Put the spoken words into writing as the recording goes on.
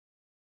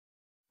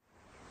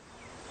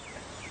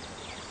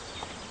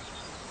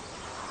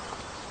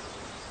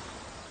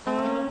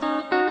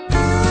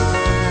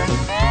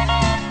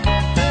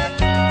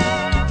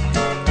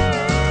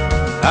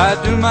I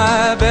do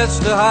my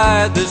best to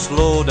hide this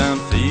low-down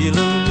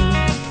feeling.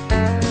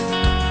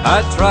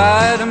 I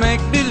try to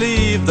make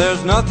believe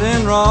there's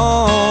nothing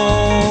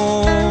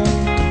wrong,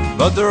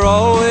 but they're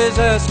always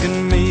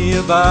asking me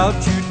about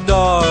you,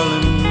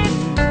 darling,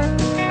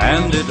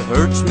 and it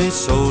hurts me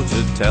so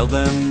to tell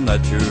them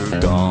that you're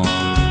gone.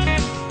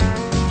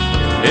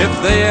 If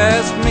they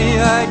ask me,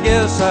 I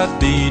guess I'd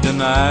be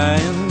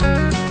denying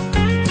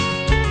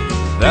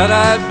that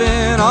I'd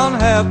been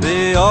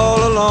unhappy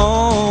all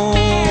along.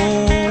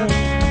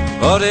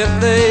 But if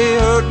they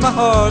hurt my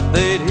heart,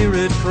 they'd hear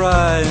it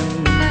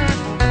crying.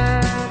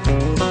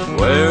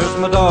 Where's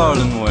my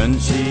darling when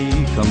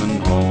she coming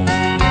home?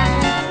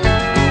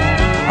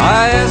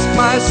 I ask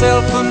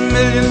myself a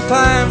million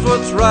times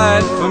what's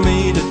right for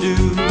me to do,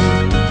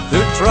 to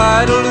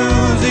try to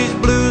lose these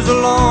blues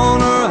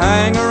alone or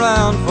hang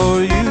around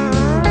for you.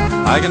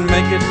 I can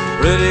make it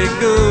pretty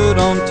good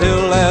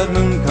until that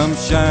moon comes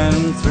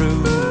shining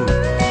through.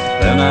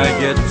 Then I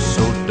get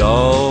so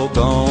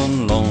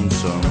doggone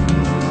lonesome.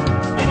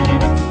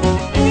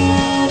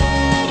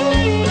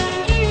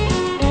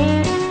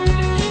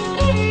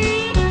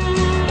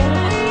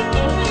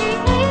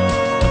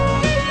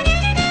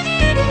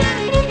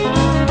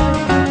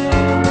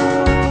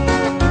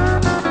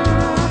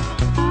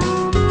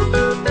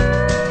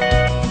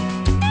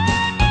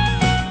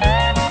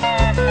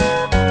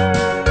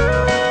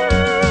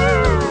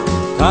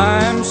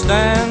 Time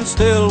stands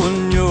still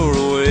when you're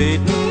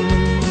waiting.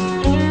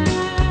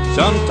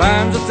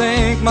 Sometimes I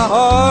think my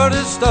heart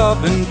is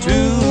stopping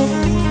too.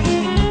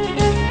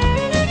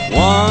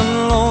 One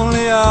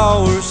lonely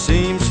hour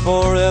seems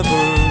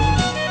forever.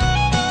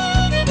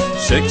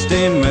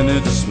 16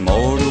 minutes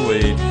more to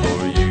wait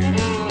for you.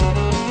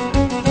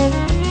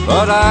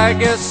 But I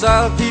guess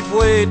I'll keep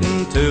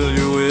waiting till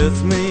you're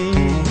with me,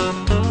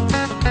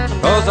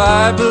 'cause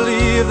I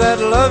believe that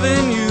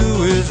loving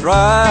you is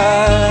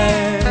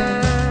right.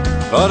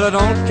 But I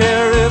don't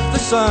care if the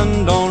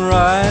sun don't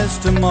rise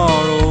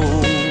tomorrow,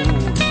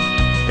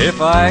 if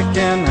I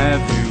can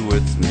have you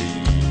with me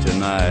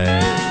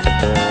tonight.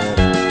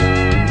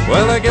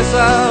 Well, I guess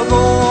I'll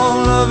go on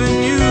loving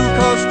you,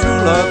 'cause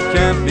true love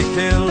can't be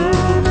killed.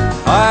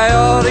 I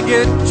ought to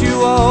get you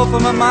off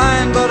of my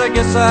mind, but I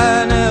guess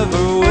I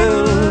never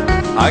will.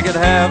 I could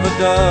have a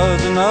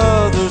dozen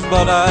others,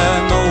 but I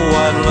know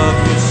I'd love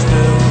you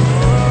still,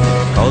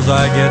 'cause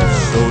I get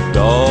so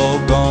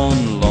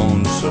doggone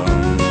lonesome.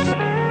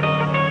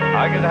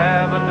 I could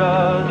have a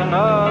dozen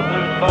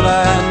others, but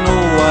I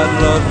know I'd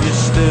love you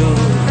still,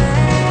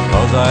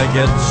 'cause I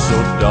get so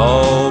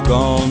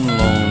doggone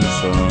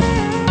lonesome.